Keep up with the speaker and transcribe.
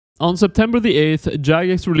On September the 8th,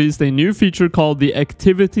 Jagex released a new feature called the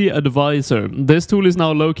Activity Advisor. This tool is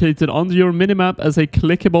now located under your minimap as a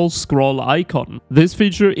clickable scroll icon. This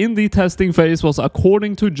feature in the testing phase was,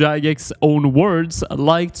 according to Jagex's own words,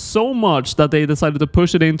 liked so much that they decided to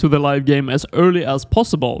push it into the live game as early as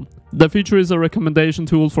possible. The feature is a recommendation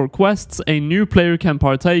tool for quests a new player can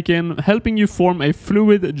partake in, helping you form a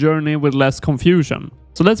fluid journey with less confusion.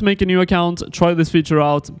 So let's make a new account, try this feature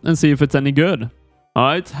out, and see if it's any good.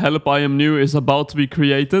 Alright, Help I Am New is about to be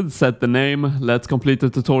created. Set the name, let's complete the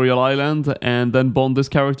tutorial island, and then bond this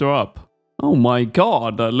character up. Oh my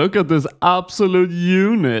god, look at this absolute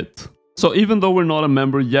unit! So even though we're not a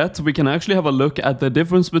member yet, we can actually have a look at the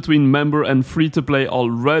difference between member and free-to-play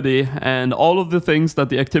already, and all of the things that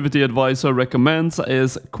the Activity Advisor recommends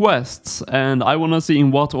is quests, and I wanna see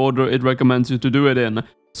in what order it recommends you to do it in.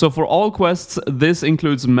 So for all quests, this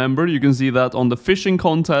includes member. You can see that on the fishing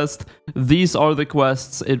contest, these are the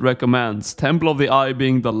quests it recommends. Temple of the Eye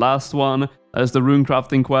being the last one. There's the rune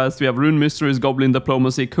crafting quest. We have rune mysteries, goblin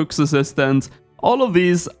diplomacy, cook's assistant. All of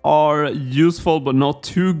these are useful but not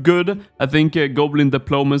too good. I think goblin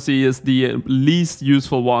diplomacy is the least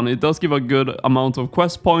useful one. It does give a good amount of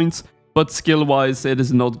quest points, but skill-wise it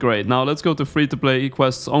is not great. Now let's go to free-to-play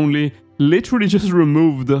quests only. Literally just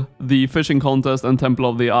removed the fishing contest and Temple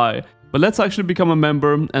of the Eye. But let's actually become a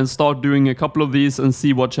member and start doing a couple of these and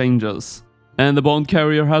see what changes. And the bond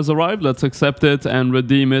carrier has arrived. Let's accept it and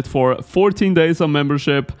redeem it for 14 days of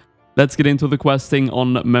membership. Let's get into the questing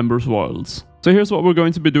on Members Worlds. So here's what we're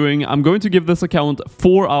going to be doing. I'm going to give this account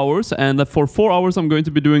 4 hours, and for 4 hours I'm going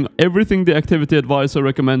to be doing everything the Activity Advisor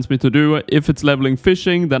recommends me to do. If it's leveling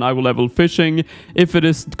fishing, then I will level fishing. If it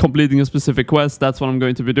is completing a specific quest, that's what I'm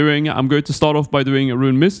going to be doing. I'm going to start off by doing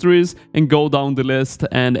rune mysteries and go down the list,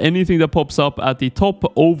 and anything that pops up at the top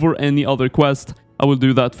over any other quest, I will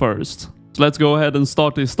do that first. So let's go ahead and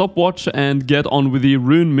start the stopwatch and get on with the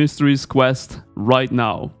rune mysteries quest right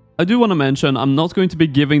now. I do want to mention, I'm not going to be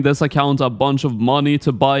giving this account a bunch of money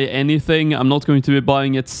to buy anything. I'm not going to be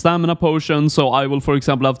buying its stamina potion, so I will, for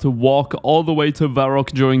example, have to walk all the way to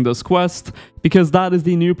Varrock during this quest, because that is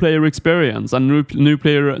the new player experience. A new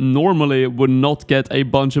player normally would not get a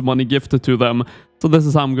bunch of money gifted to them, so this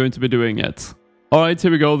is how I'm going to be doing it. Alright,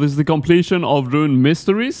 here we go. This is the completion of Rune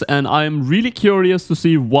Mysteries, and I am really curious to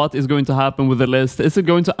see what is going to happen with the list. Is it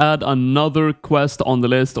going to add another quest on the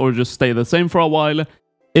list, or just stay the same for a while?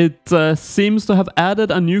 It seems to have added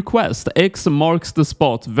a new quest. X marks the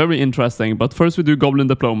spot. Very interesting. But first we do Goblin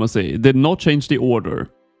Diplomacy. It did not change the order.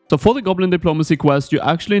 So for the Goblin Diplomacy quest, you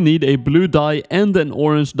actually need a blue die and an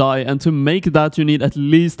orange die. And to make that, you need at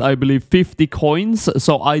least, I believe, 50 coins.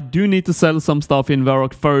 So I do need to sell some stuff in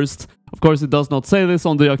Varrock first. Of course, it does not say this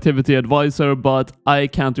on the Activity Advisor, but I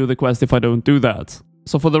can't do the quest if I don't do that.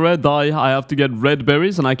 So for the red dye, I have to get red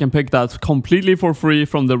berries, and I can pick that completely for free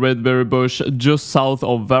from the red berry bush just south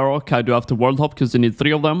of Varrock. I do have to world hop because you need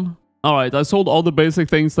 3 of them. Alright, I sold all the basic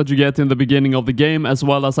things that you get in the beginning of the game, as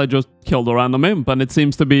well as I just killed a random imp, and it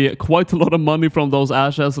seems to be quite a lot of money from those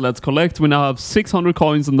ashes. Let's collect. We now have 600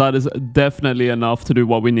 coins, and that is definitely enough to do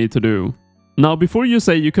what we need to do. Now, before you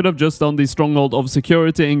say you could have just done the Stronghold of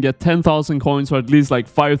Security and get 10,000 coins or at least like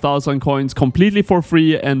 5,000 coins completely for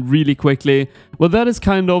free and really quickly, well, that is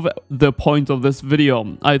kind of the point of this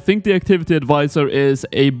video. I think the Activity Advisor is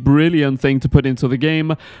a brilliant thing to put into the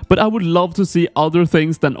game, but I would love to see other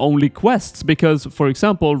things than only quests, because, for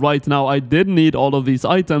example, right now I did need all of these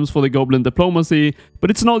items for the Goblin Diplomacy, but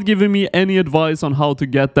it's not giving me any advice on how to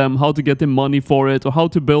get them, how to get the money for it, or how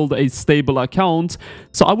to build a stable account.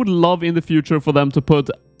 So I would love in the future for them to put,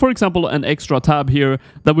 for example, an extra tab here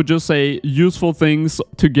that would just say useful things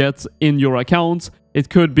to get in your account. It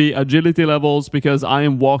could be agility levels, because I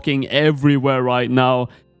am walking everywhere right now,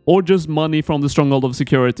 or just money from the Stronghold of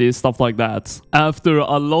Security, stuff like that. After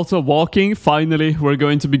a lot of walking, finally we're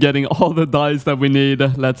going to be getting all the dice that we need.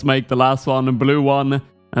 Let's make the last one a blue one.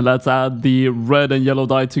 And let's add the red and yellow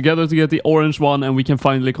die together to get the orange one, and we can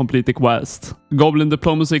finally complete the quest. Goblin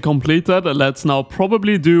Diplomacy completed. Let's now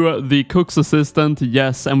probably do the cook's assistant.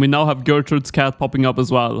 Yes, and we now have Gertrude's cat popping up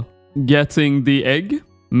as well. Getting the egg,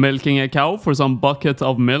 milking a cow for some bucket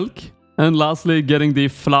of milk, and lastly getting the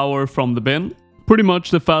flour from the bin. Pretty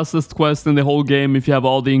much the fastest quest in the whole game. If you have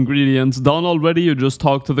all the ingredients done already, you just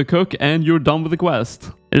talk to the cook and you're done with the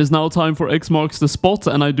quest. It is now time for X marks the spot,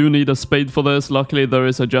 and I do need a spade for this. Luckily there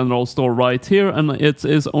is a general store right here, and it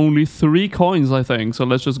is only 3 coins, I think, so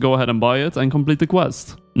let's just go ahead and buy it and complete the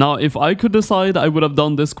quest. Now, if I could decide, I would have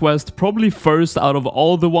done this quest probably first out of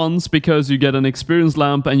all the ones, because you get an experience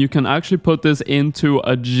lamp and you can actually put this into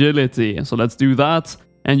agility. So let's do that,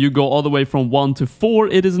 and you go all the way from 1 to 4.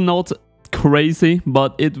 It is not crazy,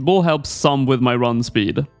 but it will help some with my run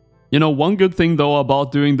speed. You know, one good thing though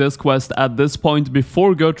about doing this quest at this point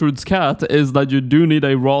before Gertrude's Cat is that you do need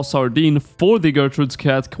a raw sardine for the Gertrude's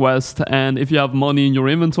Cat quest, and if you have money in your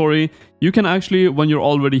inventory, you can actually, when you're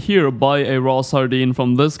already here, buy a raw sardine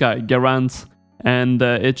from this guy, Garant, and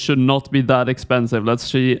it should not be that expensive. Let's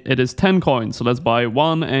see, it is 10 coins, so let's buy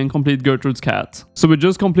one and complete Gertrude's Cat. So we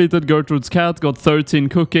just completed Gertrude's Cat, got 13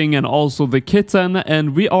 cooking and also the kitten,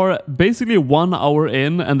 and we are basically 1 hour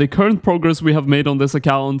in, and the current progress we have made on this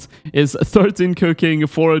account is 13 cooking,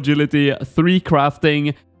 4 agility, 3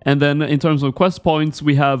 crafting, and then in terms of quest points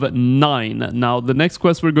we have 9. Now the next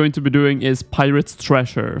quest we're going to be doing is Pirate's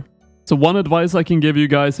Treasure. So one advice I can give you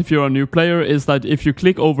guys if you're a new player is that if you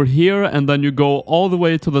click over here and then you go all the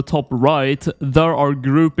way to the top right, there are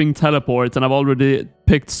grouping teleports, and I've already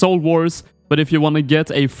picked Soul Wars, but if you want to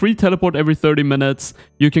get a free teleport every 30 minutes,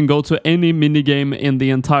 you can go to any minigame in the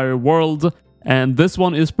entire world, and this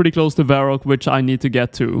one is pretty close to Varrock, which I need to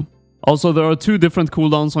get to. Also, there are 2 different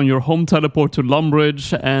cooldowns on your home teleport to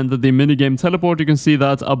Lumbridge, and the minigame teleport, you can see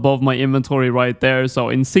that above my inventory right there. So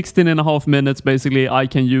in 16.5 minutes, basically, I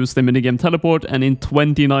can use the minigame teleport, and in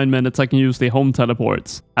 29 minutes, I can use the home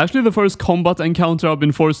teleports. Actually, the first combat encounter I've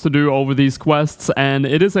been forced to do over these quests, and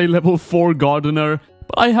it is a level 4 Gardener,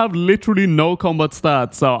 but I have literally no combat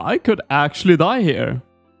stats, so I could actually die here.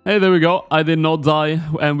 Hey, there we go. I did not die,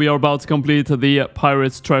 and we are about to complete the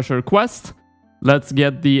Pirate's Treasure quest. Let's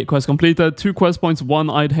get the quest completed. 2 quest points,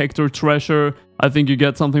 1-eyed Hector treasure. I think you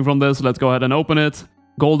get something from this. Let's go ahead and open it.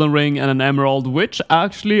 Golden ring and an emerald, which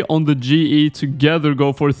actually on the GE together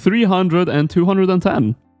go for 300 and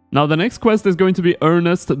 210. Now the next quest is going to be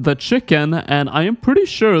Ernest the Chicken, and I am pretty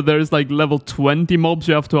sure there's like level 20 mobs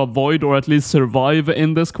you have to avoid or at least survive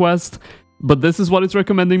in this quest. But this is what it's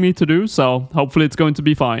recommending me to do, so hopefully it's going to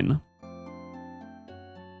be fine.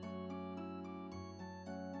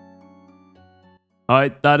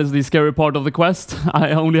 Alright, that is the scary part of the quest.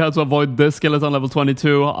 I only had to avoid this skeleton level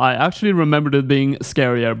 22. I actually remembered it being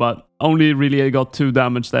scarier, but only really got 2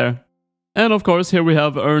 damage there. And of course, here we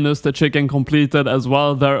have Ernest the Chicken completed as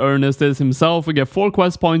well. There Ernest is himself. We get 4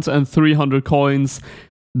 quest points and 300 coins.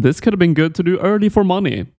 This could have been good to do early for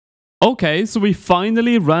money. Okay, so we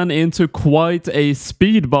finally ran into quite a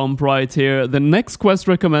speed bump right here. The next quest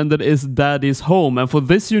recommended is Daddy's Home, and for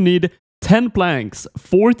this you need 10 planks,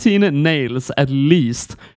 14 nails at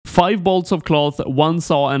least, 5 bolts of cloth, 1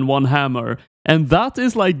 saw and 1 hammer. And that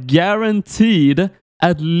is like guaranteed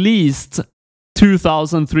at least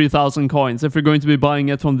 2,000, 3,000 coins if you're going to be buying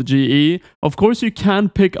it from the GE. Of course, you can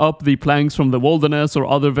pick up the planks from the wilderness or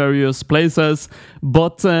other various places,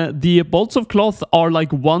 but the bolts of cloth are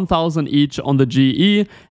like 1,000 each on the GE,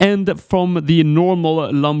 and from the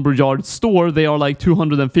normal lumberyard store, they are like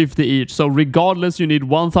 250 each. So regardless, you need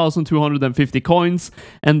 1,250 coins,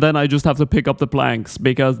 and then I just have to pick up the planks,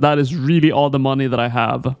 because that is really all the money that I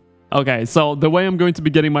have. Okay, so the way I'm going to be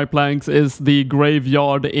getting my planks is the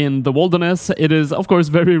graveyard in the wilderness. It is, of course,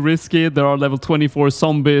 very risky. There are level 24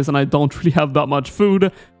 zombies, and I don't really have that much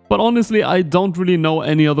food. But honestly, I don't really know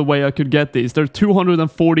any other way I could get these. They're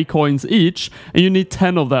 240 coins each, and you need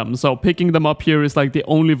 10 of them. So picking them up here is like the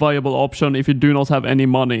only viable option if you do not have any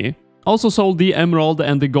money. Also sold the emerald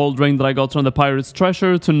and the gold ring that I got from the Pirate's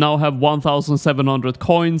Treasure to now have 1,700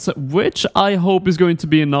 coins, which I hope is going to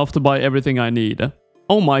be enough to buy everything I need.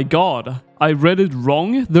 Oh my god, I read it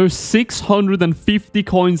wrong. There's 650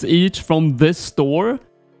 coins each from this store.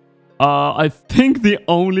 I think the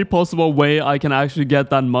only possible way I can actually get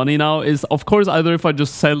that money now is, of course, either if I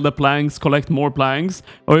just sell the planks, collect more planks,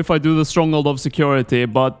 or if I do the Stronghold of Security.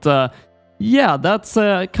 But yeah, that's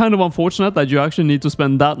kind of unfortunate that you actually need to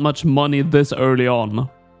spend that much money this early on.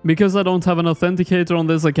 Because I don't have an authenticator on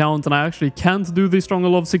this account and I actually can't do the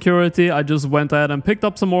Stronghold of Security, I just went ahead and picked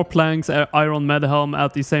up some more planks, Iron Medhelm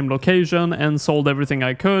at the same location, and sold everything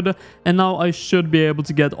I could, and now I should be able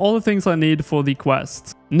to get all the things I need for the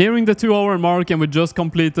quest. Nearing the 2-hour mark, and we just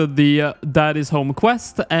completed the Daddy's Home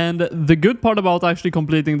quest, and the good part about actually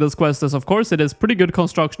completing this quest is, of course, it is pretty good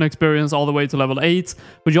construction experience all the way to level 8,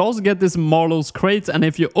 but you also get this Marlowe's crate, and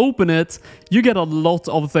if you open it, you get a lot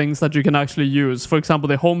of things that you can actually use. For example,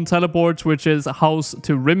 the home teleport, which is House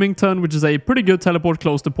to Rimington, which is a pretty good teleport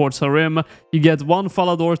close to Port Sarim. You get 1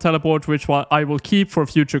 Falador teleport, which I will keep for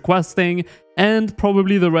future questing, and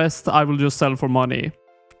probably the rest I will just sell for money.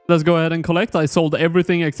 Let's go ahead and collect. I sold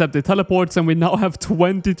everything except the teleports, and we now have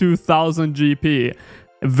 22,000 GP.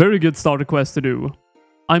 A very good starter quest to do.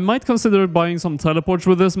 I might consider buying some teleports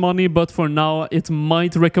with this money, but for now it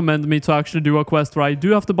might recommend me to actually do a quest where I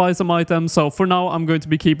do have to buy some items, so for now I'm going to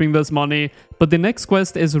be keeping this money. But the next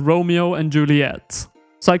quest is Romeo and Juliet.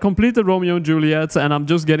 So I completed Romeo and Juliet, and I'm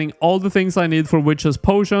just getting all the things I need for Witch's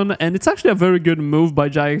Potion, and it's actually a very good move by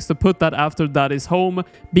Jagex to put that after Daddy's home.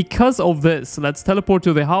 Because of this, let's teleport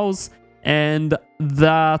to the house, and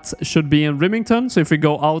that should be in Remington. So if we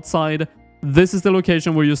go outside, this is the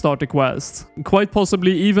location where you start the quest. Quite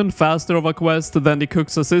possibly even faster of a quest than the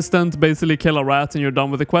cook's assistant. Basically kill a rat and you're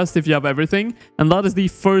done with the quest if you have everything. And that is the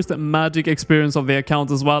first magic experience of the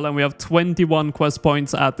account as well, and we have 21 quest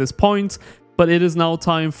points at this point. But it is now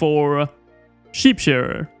time for Sheep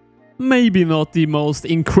Shearer. Maybe not the most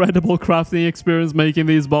incredible crafting experience making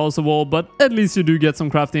these balls of wool, but at least you do get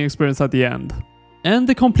some crafting experience at the end. And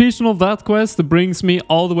the completion of that quest brings me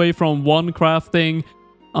all the way from 1 crafting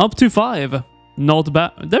up to 5. Not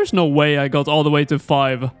bad. There's no way I got all the way to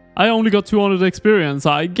 5. I only got 200 experience.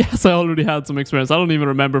 I guess I already had some experience. I don't even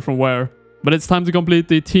remember from where. But it's time to complete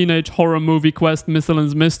the teenage horror movie quest,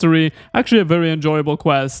 Michelle's Mystery. Actually a very enjoyable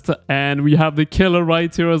quest. And we have the killer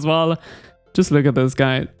right here as well. Just look at this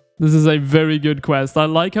guy. This is a very good quest. I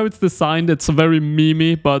like how it's designed. It's very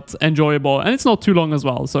memey, but enjoyable. And it's not too long as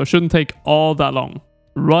well, so it shouldn't take all that long.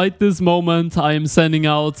 Right this moment, I am sending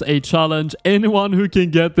out a challenge. Anyone who can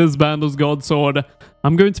get this Bandos God Sword,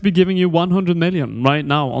 I'm going to be giving you 100 million right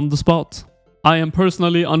now on the spot. I am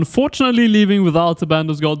personally, unfortunately, leaving without the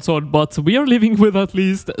Bandos God Sword, but we are leaving with at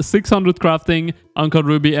least 600 crafting, Uncut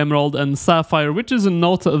Ruby, Emerald, and Sapphire, which is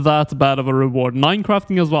not that bad of a reward. 9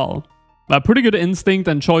 crafting as well. A pretty good instinct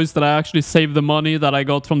and choice that I actually saved the money that I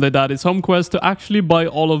got from the Daddy's Home quest to actually buy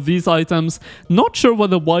all of these items. Not sure why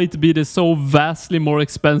the white bead is so vastly more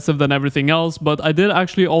expensive than everything else, but I did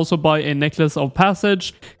actually also buy a Necklace of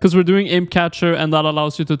Passage because we're doing Imp Catcher, and that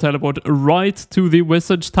allows you to teleport right to the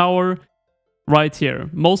Wizard's Tower right here.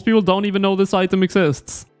 Most people don't even know this item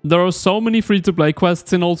exists. There are so many free-to-play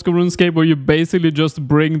quests in old school RuneScape where you basically just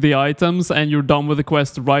bring the items and you're done with the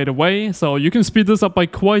quest right away. So you can speed this up by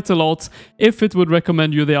quite a lot if it would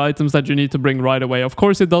recommend you the items that you need to bring right away. Of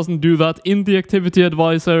course, it doesn't do that in the Activity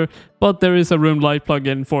Advisor, but there is a Rune Light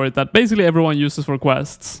plugin for it that basically everyone uses for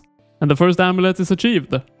quests. And the first amulet is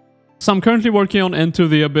achieved. So I'm currently working on Into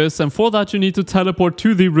the Abyss, and for that you need to teleport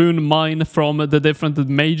to the rune mine from the different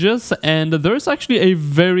mages, and there's actually a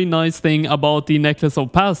very nice thing about the Necklace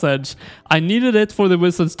of Passage. I needed it for the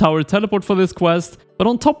Wizard's Tower teleport for this quest, but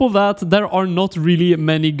on top of that, there are not really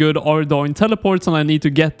many good Ardoin teleports and I need to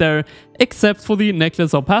get there, except for the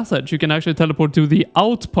Necklace of Passage. You can actually teleport to the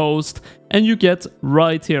outpost and you get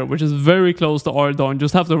right here, which is very close to Ardoin,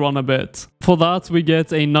 just have to run a bit. For that, we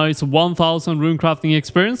get a nice 1000 rune crafting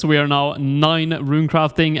experience. We are now 9 rune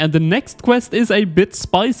crafting, and the next quest is a bit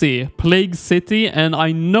spicy. Plague City, and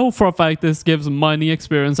I know for a fact this gives mining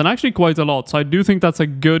experience, and actually quite a lot, so I do think that's a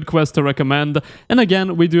good quest to recommend. And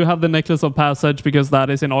again, we do have the Necklace of Passage because that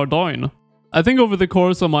is in Ardoin. I think over the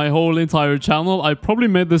course of my whole entire channel, I probably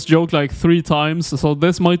made this joke like 3 times, so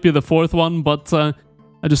this might be the 4th one, but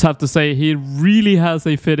I just have to say, he really has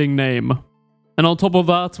a fitting name. And on top of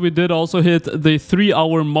that, we did also hit the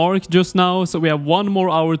 3-hour mark just now, so we have 1 more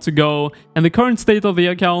hour to go. And the current state of the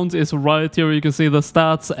account is right here, you can see the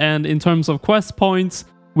stats, and in terms of quest points,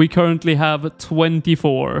 we currently have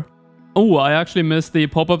 24. Oh, I actually missed the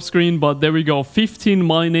pop-up screen, but there we go, 15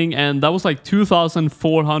 mining, and that was like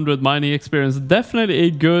 2,400 mining experience. Definitely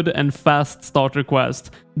a good and fast starter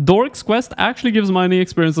quest. Dork's quest actually gives mining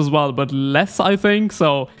experience as well, but less I think,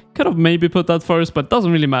 so could have maybe put that first, but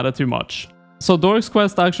doesn't really matter too much. So Dork's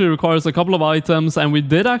quest actually requires a couple of items, and we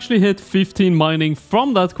did actually hit 15 mining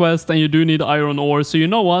from that quest, and you do need iron ore. So you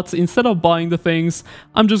know what, instead of buying the things,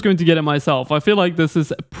 I'm just going to get it myself. I feel like this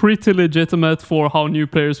is pretty legitimate for how new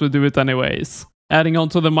players would do it anyways. Adding on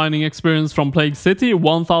to the mining experience from Plague City,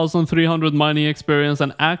 1300 mining experience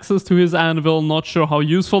and access to his anvil. Not sure how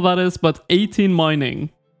useful that is, but 18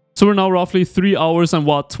 mining. So we're now roughly 3 hours and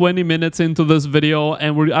 20 minutes into this video,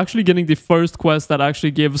 and we're actually getting the first quest that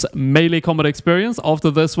actually gives melee combat experience.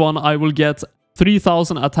 After this one, I will get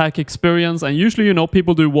 3000 attack experience, and usually, you know,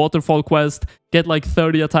 people do waterfall quest, get like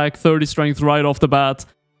 30 attack, 30 strength right off the bat.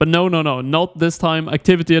 But no, not this time.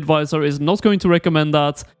 Activity Advisor is not going to recommend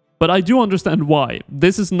that. But I do understand why.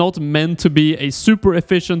 This is not meant to be a super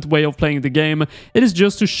efficient way of playing the game. It is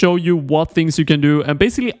just to show you what things you can do, and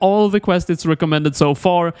basically all of the quests it's recommended so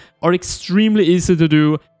far are extremely easy to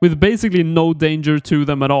do with basically no danger to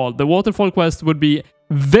them at all. The waterfall quest would be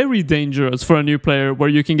very dangerous for a new player, where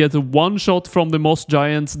you can get one shot from the moss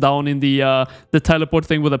giants down in the teleport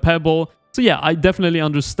thing with a pebble. So yeah, I definitely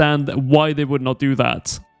understand why they would not do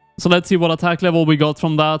that. So let's see what attack level we got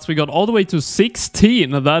from that. We got all the way to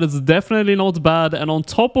 16. That is definitely not bad. And on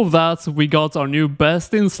top of that, we got our new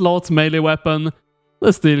best in slot melee weapon,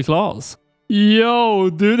 the Steel Claws. Yo,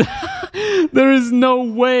 dude. There is no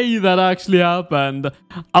way that actually happened.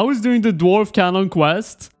 I was doing the Dwarf Cannon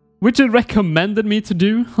quest, which it recommended me to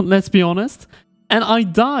do, let's be honest. And I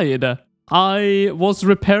died. I was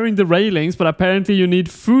repairing the railings, but apparently you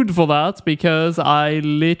need food for that because I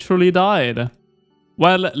literally died.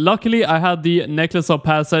 Well, luckily I had the Necklace of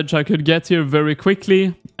Passage. I could get here very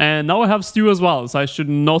quickly. And now I have Stew as well, so I should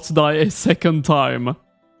not die a second time.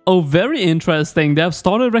 Oh, very interesting. They have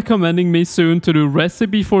started recommending me soon to do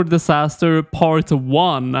Recipe for Disaster Part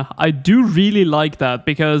 1. I do really like that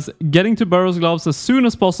because getting to Burroughs Gloves as soon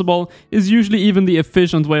as possible is usually even the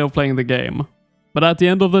efficient way of playing the game. But at the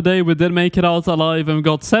end of the day, we did make it out alive and we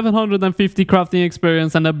got 750 crafting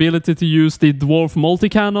experience and the ability to use the Dwarf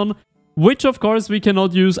Multi-Cannon, which of course we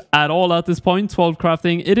cannot use at all at this point, 12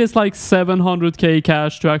 crafting. It is like 700k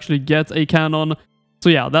cash to actually get a cannon. So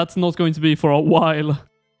yeah, that's not going to be for a while.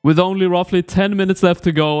 With only roughly 10 minutes left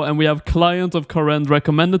to go and we have Client of Current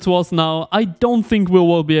recommended to us now, I don't think we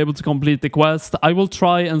will be able to complete the quest. I will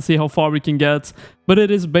try and see how far we can get, but it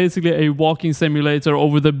is basically a walking simulator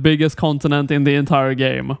over the biggest continent in the entire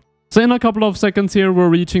game. So in a couple of seconds here, we're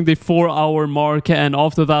reaching the 4-hour mark, and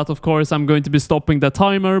after that, of course, I'm going to be stopping the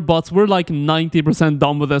timer, but we're like 90%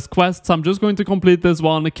 done with this quest, so I'm just going to complete this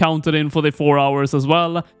one, count it in for the 4 hours as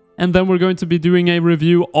well, and then we're going to be doing a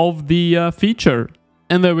review of the feature.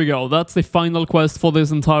 And there we go, that's the final quest for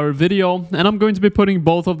this entire video, and I'm going to be putting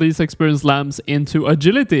both of these experience lamps into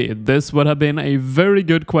agility. This would have been a very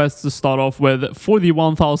good quest to start off with for the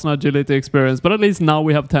 1000 agility experience, but at least now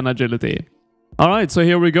we have 10 agility. Alright, so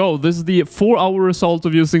here we go. This is the 4-hour result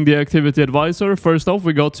of using the activity advisor. First off,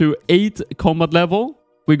 we got to 8 combat level.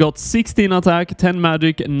 We got 16 attack, 10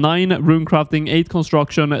 magic, 9 rune crafting, 8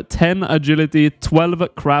 construction, 10 agility, 12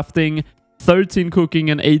 crafting, 13 cooking,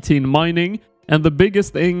 and 18 mining. And the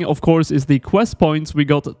biggest thing, of course, is the quest points. We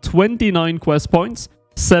got 29 quest points,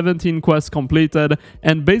 17 quests completed,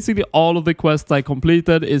 and basically all of the quests I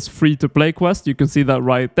completed is free-to-play quests. You can see that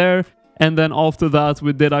right there. And then after that,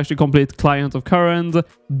 we did actually complete Client of Current,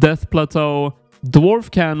 Death Plateau,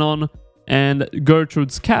 Dwarf Cannon, and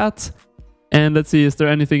Gertrude's Cat. And let's see, is there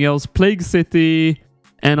anything else? Plague City.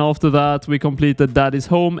 And after that, we completed Daddy's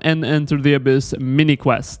Home and Enter the Abyss mini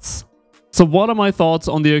quests. So what are my thoughts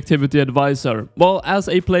on the activity advisor? Well, as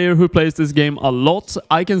a player who plays this game a lot,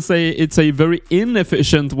 I can say it's a very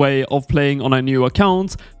inefficient way of playing on a new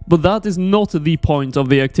account, but that is not the point of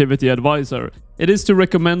the activity advisor. It is to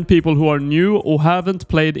recommend people who are new or haven't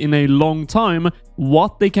played in a long time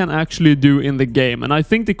what they can actually do in the game. And I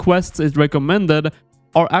think the quests it recommended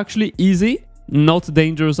are actually easy, not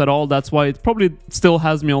dangerous at all. That's why it probably still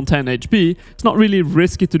has me on 10 HP. It's not really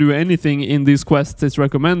risky to do anything in these quests it's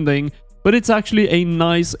recommending. But it's actually a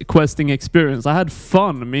nice questing experience. I had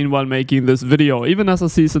fun meanwhile making this video, even as a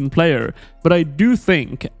seasoned player. But I do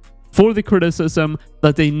think, for the criticism,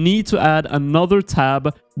 that they need to add another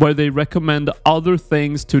tab where they recommend other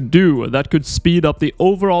things to do that could speed up the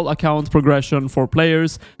overall account progression for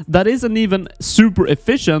players. That isn't even super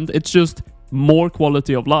efficient, it's just more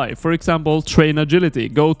quality of life. For example, train agility.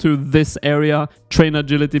 Go to this area, train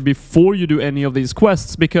agility before you do any of these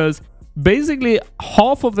quests, because basically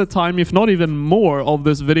half of the time, if not even more, of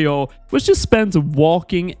this video was just spent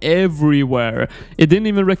walking everywhere. It didn't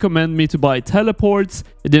even recommend me to buy teleports.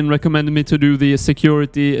 It didn't recommend me to do the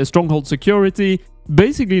security, stronghold security.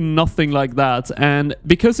 Basically nothing like that. And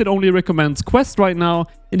because it only recommends quests right now,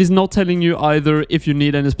 it is not telling you either if you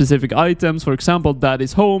need any specific items. For example,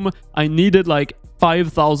 Daddy's Home. I needed like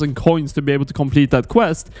 5,000 coins to be able to complete that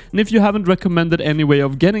quest. And if you haven't recommended any way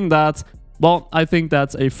of getting that, well, I think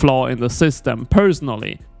that's a flaw in the system,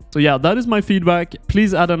 personally. So yeah, that is my feedback.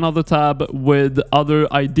 Please add another tab with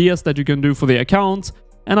other ideas that you can do for the account,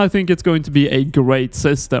 and I think it's going to be a great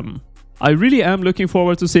system. I really am looking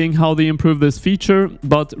forward to seeing how they improve this feature,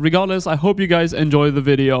 but regardless, I hope you guys enjoy the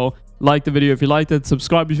video. Like the video if you liked it,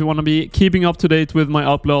 subscribe if you want to be keeping up to date with my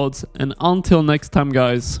uploads, and until next time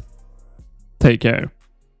guys, take care.